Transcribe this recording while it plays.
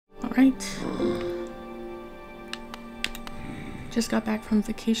Alright. Just got back from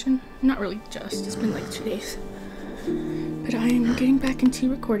vacation. Not really just, it's been like 2 days. But I am getting back into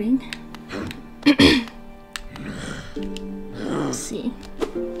recording. Let's see.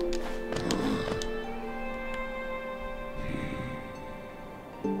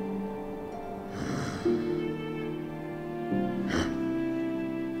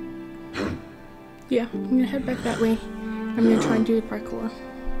 Yeah, I'm gonna head back that way. I'm gonna try and do the parkour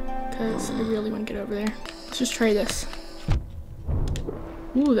because I really want to get over there. Let's just try this.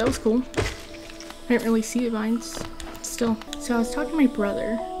 Ooh, that was cool. I didn't really see the vines still. So I was talking to my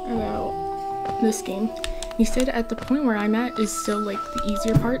brother about this game. He said at the point where I'm at is still like the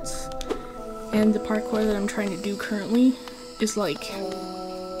easier parts, and the parkour that I'm trying to do currently is like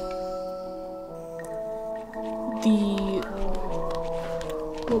the,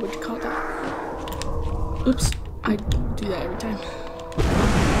 what would you call that? Oops, I do that every time.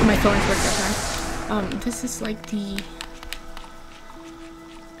 My thorns work that time. This is like the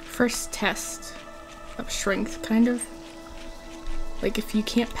first test of strength, kind of. Like if you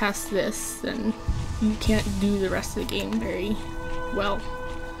can't pass this, then you can't do the rest of the game very well.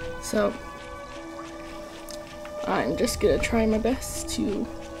 So I'm just gonna try my best to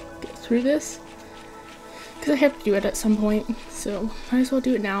get through this, because I have to do it at some point, so might as well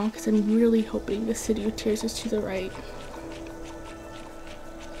do it now, because I'm really hoping the City of Tears is to the right.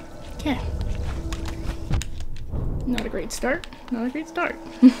 Okay. Not a great start. Not a great start.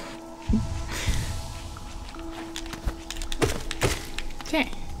 Okay.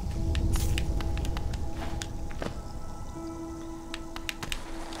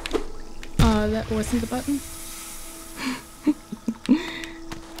 That wasn't the button.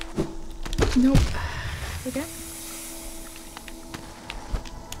 Nope. Okay.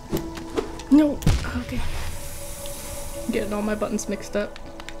 No. Okay. Getting all my buttons mixed up.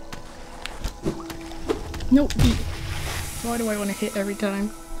 Nope. B. Why do I want to hit every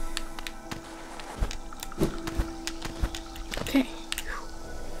time? Okay.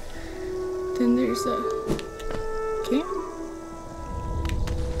 Then there's a. Okay.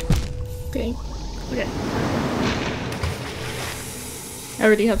 Okay. Okay. I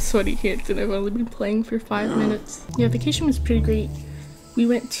already have sweaty hands and I've only been playing for 5 minutes. Yeah, vacation was pretty great. We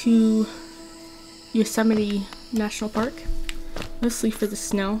went to Yosemite National Park, mostly for the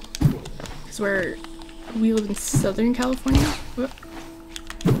snow, because we live in Southern California,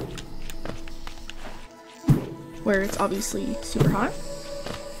 where it's obviously super hot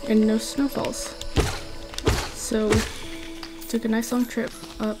and no snowfalls. So took a nice long trip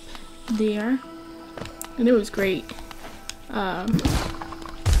up there, and it was great.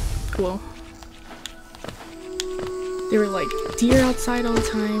 Cool. There were like deer outside all the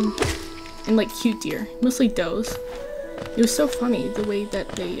time, and like cute deer, mostly does. It was so funny the way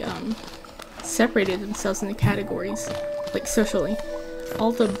that they separated themselves into categories, like socially.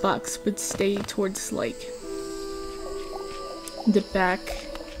 All the bucks would stay towards like the back,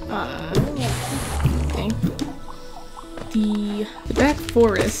 the back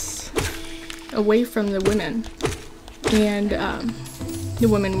forest, away from the women, and the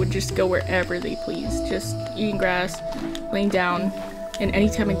women would just go wherever they pleased, just eating grass, laying down, and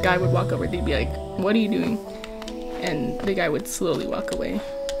anytime a guy would walk over, they'd be like, "What are you doing?" And the guy would slowly walk away.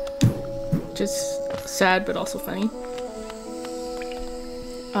 Just sad, but also funny.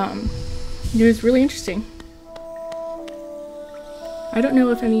 It was really interesting. I don't know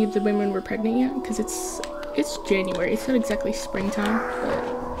if any of the women were pregnant yet, because it's January. It's not exactly springtime, but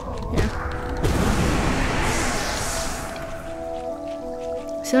yeah.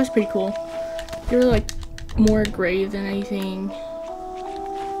 So that's pretty cool. They were like more gray than anything,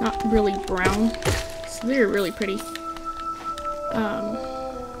 not really brown. So they were really pretty.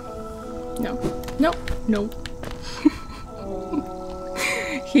 No.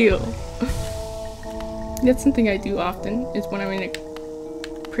 Heal. That's something I do often, is when I'm in a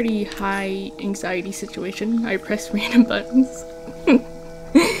pretty high anxiety situation, I press random buttons.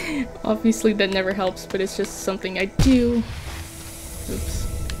 Obviously that never helps, but it's just something I do. Oops.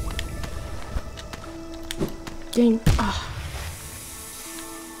 Dang. Ah.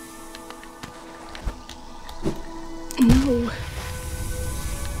 No.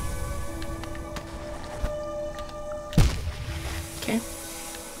 Okay.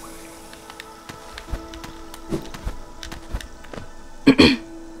 Okay.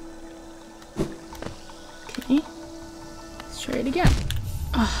 Let's try it again.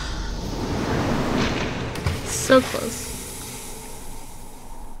 Ah. So close.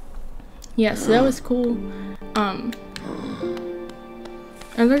 Yeah, so that was cool.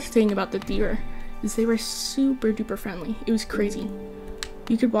 Another thing about the deer is they were super duper friendly. It was crazy.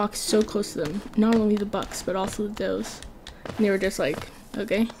 you could walk so close to them. Not only the bucks, but also the does. And they were just like,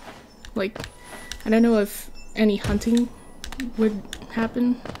 okay. Like, I don't know if any hunting would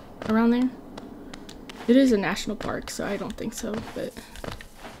happen around there. It is a national park, so I don't think so, but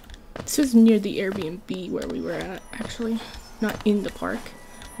this was near the Airbnb where we were at, actually. Not in the park.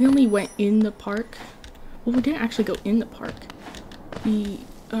 We only went in the park. Well, we didn't actually go in the park. We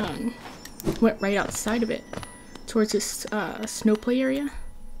went right outside of it towards this snow play area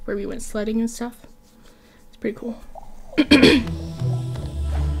where we went sledding and stuff. It's pretty cool.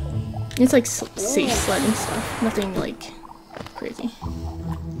 It's like safe sledding stuff. Nothing like crazy.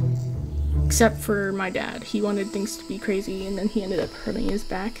 Except for my dad. He wanted things to be crazy and then he ended up hurting his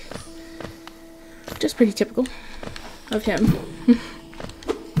back. Just pretty typical of him.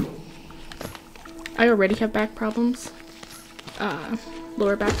 I already have back problems.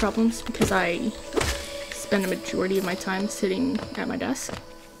 Lower back problems because I spend a majority of my time sitting at my desk.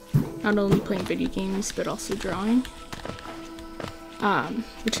 Not only playing video games, but also drawing.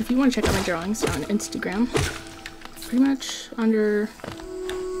 Which if you want to check out my drawings, they're on Instagram. Pretty much under...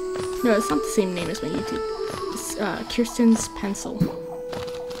 No, it's not the same name as my YouTube. It's Kirsten's Pencil.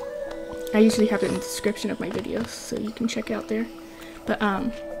 I usually have it in the description of my videos, so you can check it out there. But,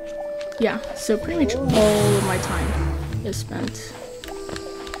 yeah, so pretty much all of my time is spent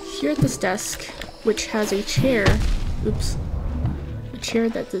here at this desk, which has a chair, oops, a chair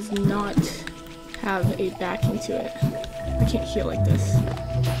that does not have a backing to it. I can't heal like this.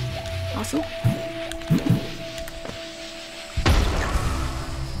 Awesome.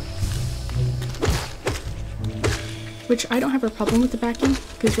 Which I don't have a problem with the backing,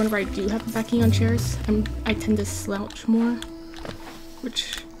 because whenever I do have a backing on chairs, I tend to slouch more,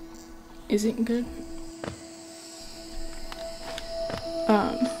 which isn't good.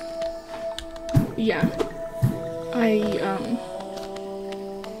 Yeah, I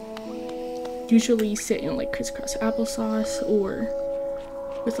usually sit in like crisscross applesauce or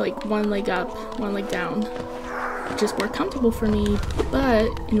with like one leg up, one leg down, which is more comfortable for me, but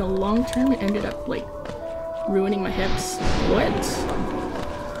in the long term it ended up like ruining my hips. What?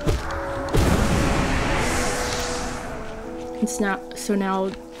 It's not, so now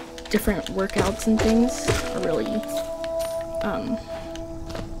different workouts and things are really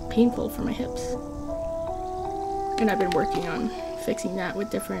painful for my hips. And I've been working on fixing that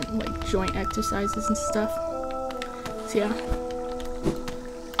with different like joint exercises and stuff. So yeah.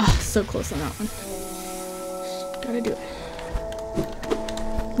 Ah, so close on that one. Just gotta do it.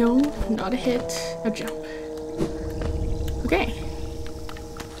 No, not a hit, a jump. Okay.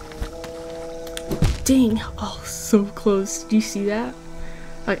 Dang. Oh, so close. Do you see that?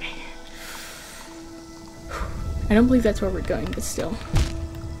 Okay. I don't believe that's where we're going, but still.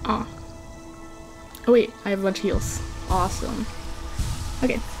 Ah. Oh wait, I have a bunch of heals. Awesome.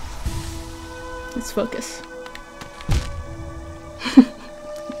 Okay. Let's focus.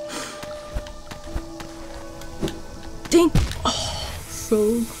 Dang! Oh,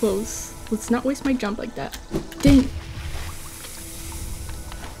 so close. Let's not waste my jump like that. Dang!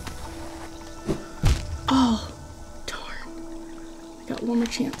 Oh, darn. I got one more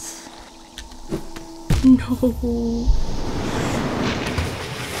chance. No.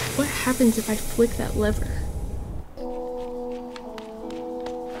 What happens if I flick that lever?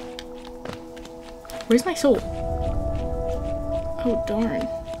 Where's my soul? Oh, darn.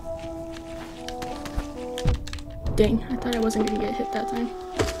 Dang, I thought I wasn't gonna get hit that time.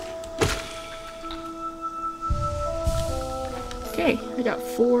 Okay, I got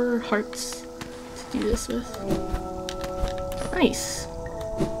 4 hearts to do this with. Nice.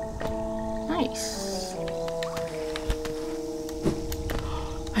 Nice.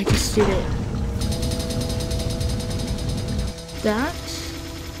 I just did it. That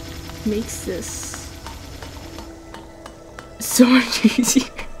makes this so much easier.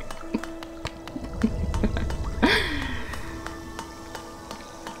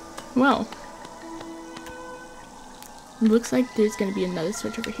 Well, it looks like there's gonna be another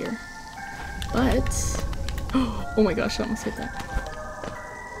switch over here, but oh my gosh, I almost hit that.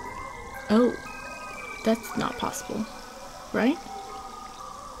 Oh, that's not possible, right?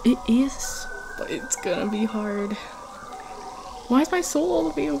 It is, but it's gonna be hard. Why is my soul all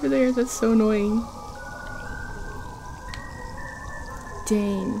the way over there? That's so annoying.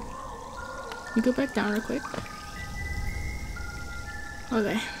 Dang. You go back down real quick.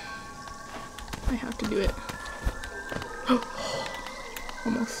 Okay. I have to do it.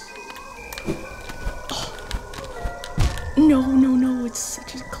 Almost. Oh. No, no, no. It's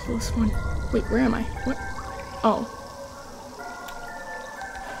such a close one. Wait, where am I? What? Oh.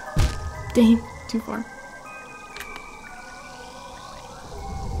 Dang. Too far.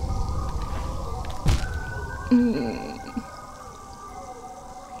 I'm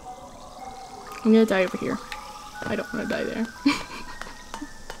gonna die over here. I don't want to die there.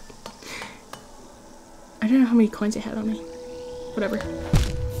 I don't know how many coins I had on me. Whatever.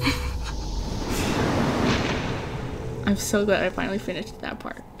 I'm so glad I finally finished that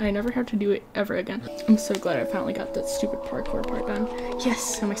part. I never have to do it ever again. I'm so glad I finally got that stupid parkour part done.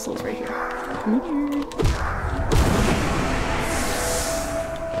 Yes, and my soul's right here. Come here.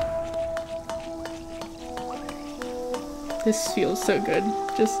 This feels so good,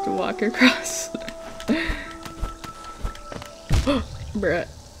 just to walk across. Bruh.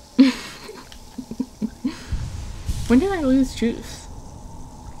 When did I lose juice?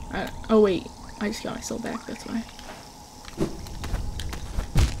 Oh wait, I just got my soul back, that's why.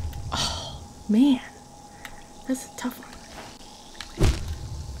 Oh, man. That's a tough one.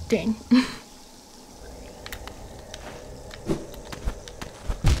 Dang.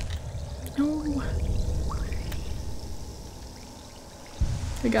 No.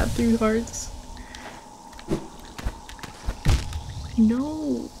 I got 3 hearts.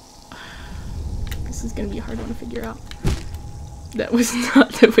 No. This is gonna be a hard one to figure out. That was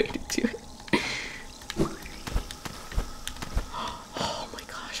not the way to do it. Oh my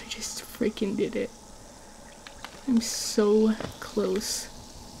gosh, I just freaking did it. I'm so close.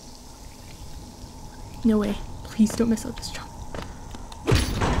 No way. Please don't mess up this jump.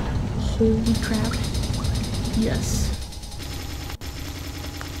 Holy crap. Yes.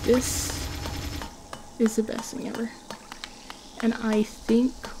 This is the best thing ever. And I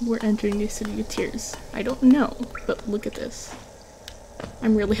think we're entering the City of Tears. I don't know, but look at this.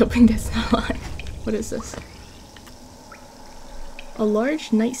 I'm really hoping that's not live. What is this? A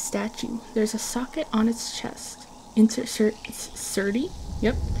large knight statue. There's a socket on its chest. Insert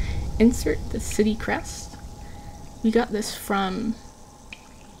Yep. Insert the city crest. We got this from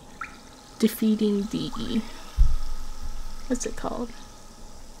defeating the... What's it called?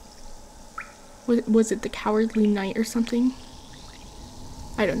 Was it the Cowardly Knight or something?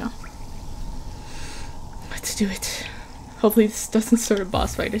 I don't know. Let's do it. Hopefully this doesn't start a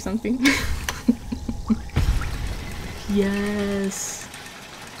boss fight or something. Yes.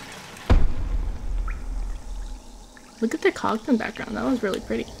 Look at the cogs in the background. That was really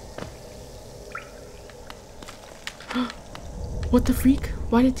pretty. What the freak?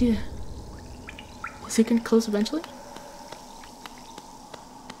 Why did you... Is it gonna close eventually?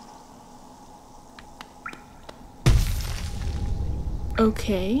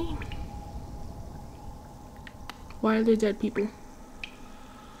 Okay. Why are there dead people?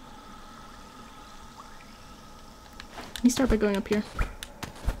 Let me start by going up here.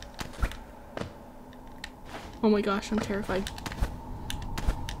 Oh my gosh, I'm terrified.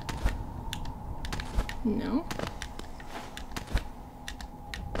 No.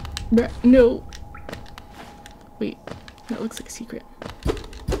 Bruh, no. Wait, that looks like a secret.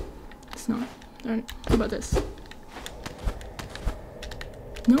 It's not. Alright, how about this?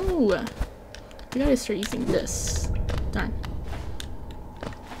 No! I gotta start using this. Darn.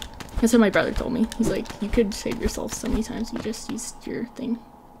 That's what my brother told me. He's like, you could save yourself so many times, you just used your thing.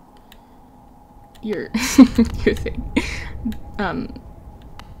 Your thing.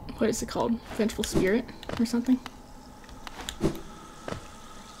 What is it called? Vengeful Spirit or something?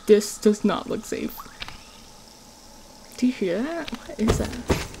 This does not look safe. Do you hear that? What is that?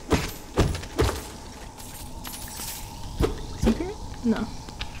 Secret? No.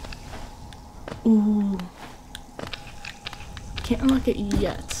 Ooh. Can't unlock it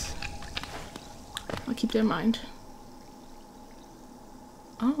yet. I'll keep that in mind.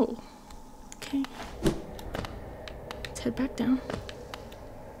 Oh. Okay. Let's head back down.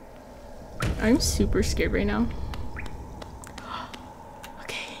 I'm super scared right now.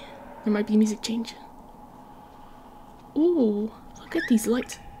 Okay. There might be a music change. Ooh. Look at these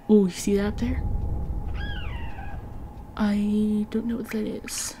lights. Ooh, you see that up there? I don't know what that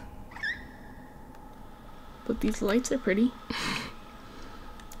is. But these lights are pretty.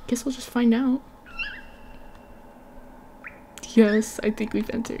 Guess we'll just find out. Yes, I think we've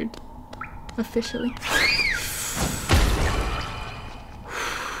entered. Officially.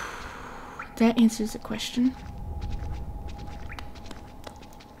 That answers the question.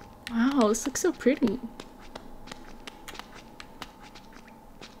 Wow, this looks so pretty.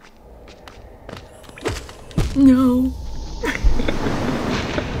 No.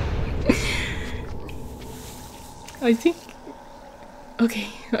 I think... Okay,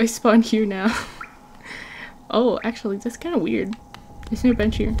 I spawned here now. Oh, actually, that's kind of weird. There's no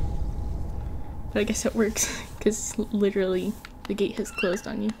bench here. But I guess it works, because literally the gate has closed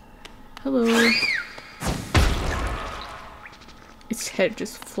on you. Hello. Its head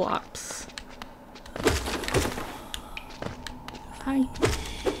just flops. Hi.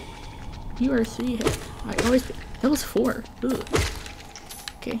 You are 3 hit. I always. That was 4. Ugh.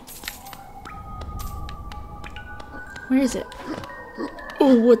 Okay. Where is it?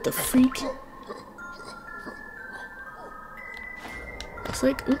 Oh, what the freak? Looks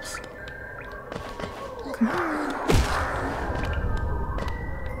like. Oops. Come on.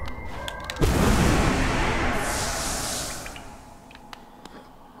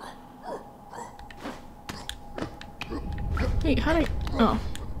 Wait, how did I. Oh.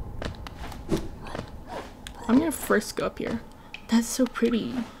 I'm gonna first go up here. That's so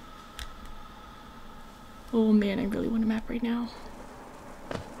pretty. Oh man, I really want a map right now.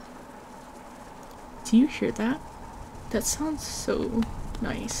 Do you hear that? That sounds so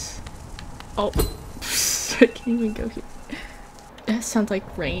nice. Oh, I can't even go here. That sounds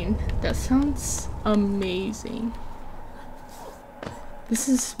like rain. That sounds amazing. This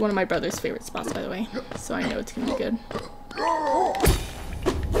is one of my brother's favorite spots, by the way, so I know it's gonna be good.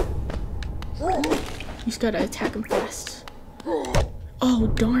 You just gotta attack him fast. Oh,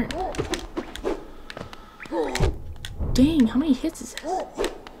 darn. Dang, how many hits is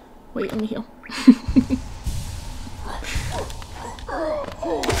this? Wait, let me heal.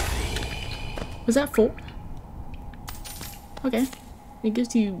 Was that full? Okay. It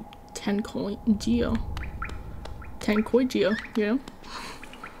gives you 10 coin geo. 10 coin geo, you know?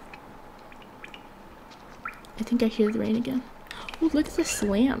 I think I hear the rain again. Oh, look at this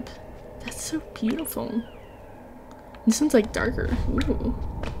lamp. That's so beautiful. This one's like darker. Ooh.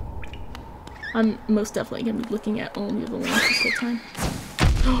 I'm most definitely gonna be looking at only the lamps this whole time.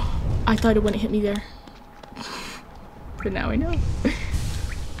 I thought it wouldn't hit me there. But now I know.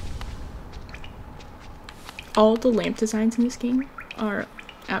 All the lamp designs in this game are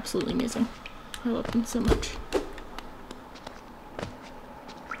absolutely amazing. I love them so much.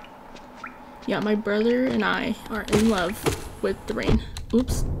 Yeah, my brother and I are in love with the rain.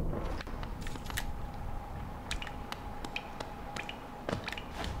 Oops.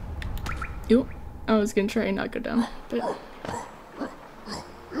 Ew. I was gonna try and not go down, but...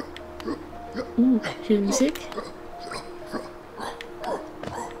 Ooh, hear the music?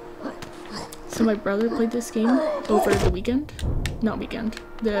 So my brother played this game over the weekend. Not weekend.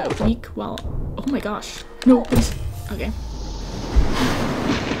 The week while... Oh my gosh. No, please. Okay.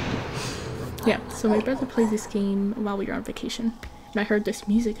 Yeah, so my brother played this game while we were on vacation. And I heard this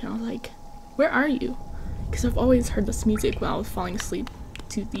music and I was like, where are you? Because I've always heard this music while I was falling asleep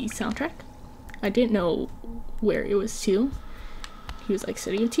to the soundtrack. I didn't know where it was to. He was like,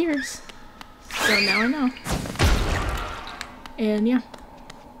 City of Tears. So now I know. And yeah.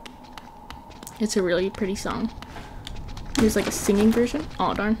 It's a really pretty song. There's like a singing version.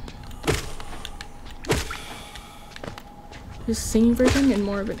 Oh darn. There's a singing version and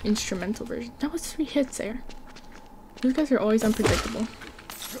more of an instrumental version. That was 3 hits there. These guys are always unpredictable.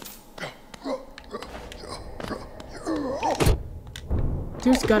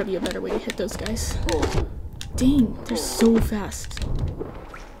 There's gotta be a better way to hit those guys. Dang, they're so fast.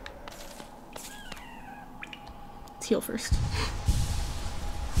 Let's heal first.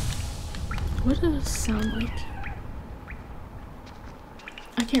 What does it sound like?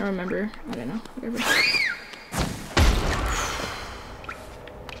 I can't remember. I don't know. Whatever.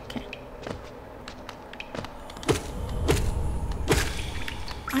 Okay.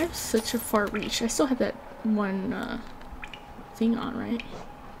 I have such a far reach. I still have that one thing on, right?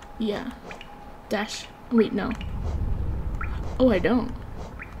 Yeah. Dash. Wait, no. Oh, I don't.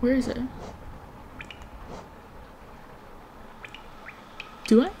 Where is it?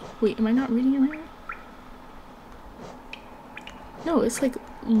 Do I? Wait, am I not reading it right? No, it's like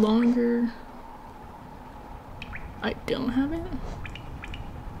longer. I don't have it?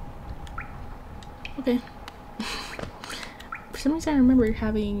 Okay. For some reason I remember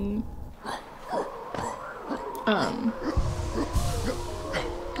having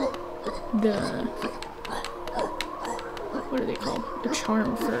the what are they called? The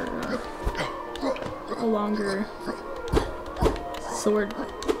charm for a longer sword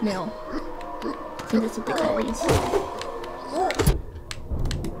nail. I think that's what they call these.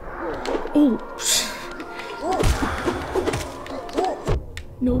 Oh!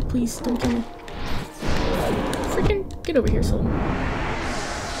 No, please, don't kill me. Freaking get over here, soul.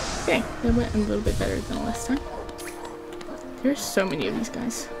 Okay, that went a little bit better than last time. There's so many of these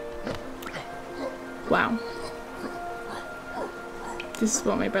guys. Wow. This is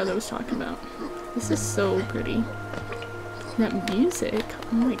what my brother was talking about. This is so pretty. That music,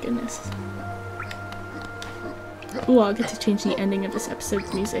 oh my goodness. Ooh, I'll get to change the ending of this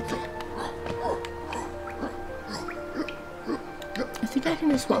episode's music. I think I can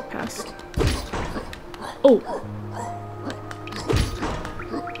just walk past. Oh!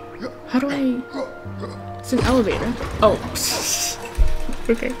 How do I... It's an elevator. Oh.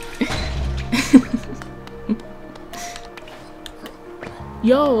 Okay.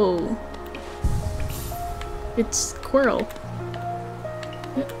 Yo! It's Quirrel.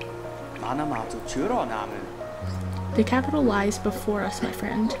 The capital lies before us, my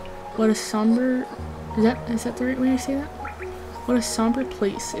friend. What a somber... Is that the right way to say that? What a somber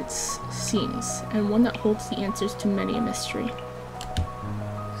place it seems, and one that holds the answers to many a mystery.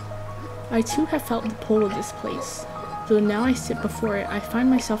 I too have felt the pull of this place, though now I sit before it, I find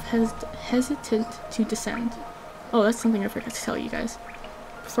myself hesitant to descend. Oh, that's something I forgot to tell you guys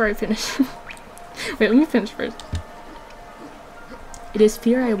before I finish. Wait, let me finish first. It is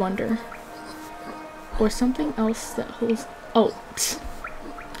fear, I wonder, or something else that holds... Oh,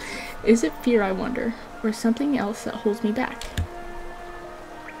 is it fear, I wonder, or something else that holds me back?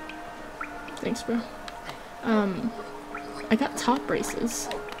 Thanks, bro. I got top braces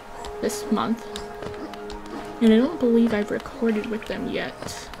this month, and I don't believe I've recorded with them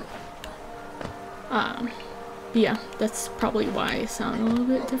yet. Yeah, that's probably why I sound a little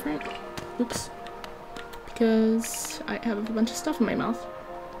bit different. Oops. Because I have a bunch of stuff in my mouth.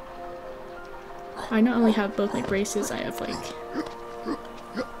 I not only have both my braces, I have like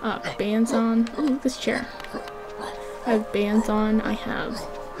bands on. Ooh, look at this chair. I have bands on. I have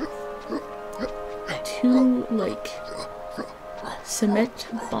 2 like cement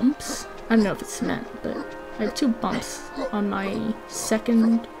bumps. I don't know if it's cement, but I have 2 bumps on my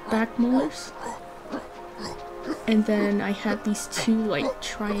second back molars. And then I have these 2 like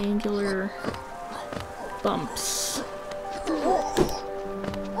triangular bumps.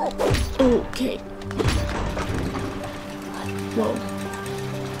 Okay. Whoa.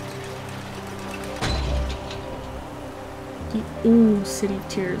 Ooh, City of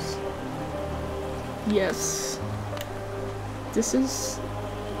Tears. Yes. This is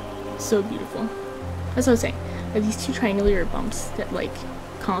so beautiful. As I was saying, I have these 2 triangular bumps that like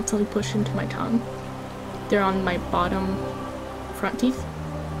constantly push into my tongue. They're on my bottom front teeth.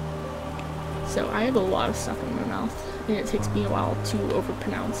 So I have a lot of stuff in my mouth, and it takes me a while to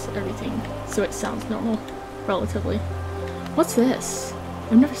overpronounce everything so it sounds normal, relatively. What's this?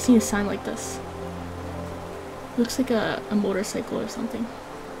 I've never seen a sign like this. It looks like a motorcycle or something.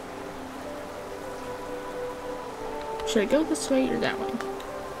 Should I go this way or that way?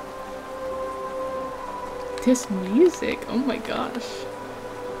 This music, oh my gosh.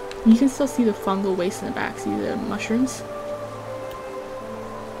 You can still see the fungal waste in the back, see the mushrooms?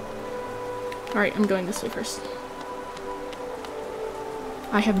 Alright, I'm going this way first.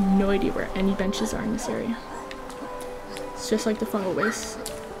 I have no idea where any benches are in this area. It's just like the fungal waste.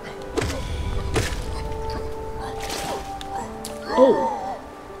 Oh!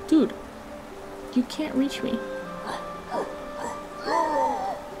 Dude! You can't reach me.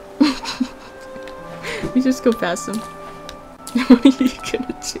 You just go past him. What are you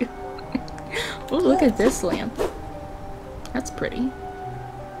gonna do? Oh, look at this lamp. That's pretty.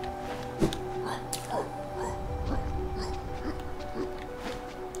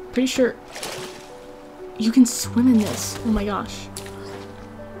 Pretty sure you can swim in this. Oh my gosh.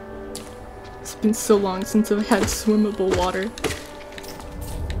 It's been so long since I've had swimmable water.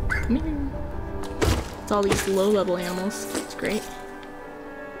 Come here. It's all these low-level animals. It's great.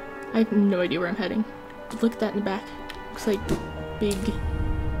 I have no idea where I'm heading. But look at that in the back. Looks like big...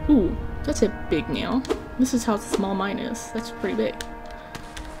 Ooh, that's a big nail. This is how small mine is. That's pretty big.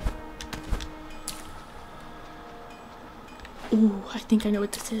 Ooh, I think I know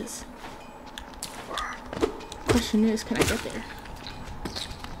what this is. Question is, can I get there?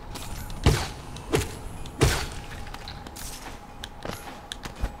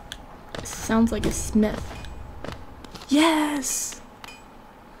 It sounds like a smith. Yes!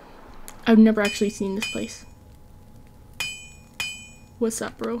 I've never actually seen this place. What's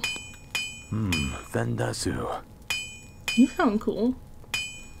up, bro? Vendasu. You sound cool.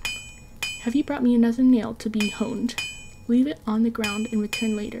 Have you brought me another nail to be honed? Leave it on the ground and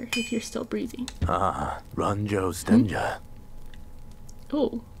return later if you're still breathing. Ah, Ranjo Stenja.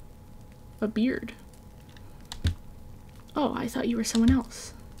 Oh, a beard. Oh, I thought you were someone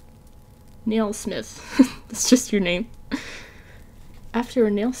else. Nailsmith. That's just your name. After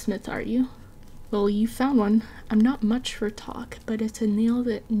a nailsmith, are you? Well, you found one. I'm not much for talk, but it's a nail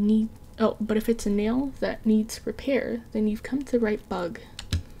that but if it's a nail that needs repair, then you've come to the right bug.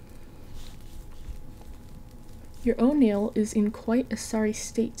 Your own nail is in quite a sorry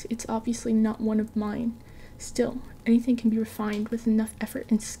state. It's obviously not one of mine. Still, anything can be refined with enough effort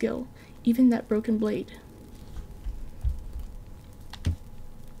and skill, even that broken blade.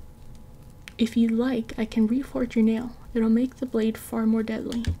 If you'd like, I can reforge your nail. It'll make the blade far more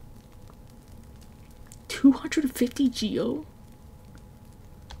deadly. 250 geo?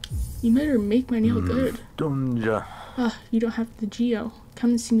 You better make my nail good. Dunja. You don't have the geo. Come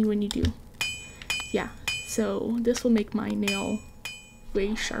and see me when you do. Yeah, so this will make my nail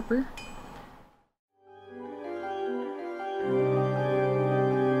way sharper.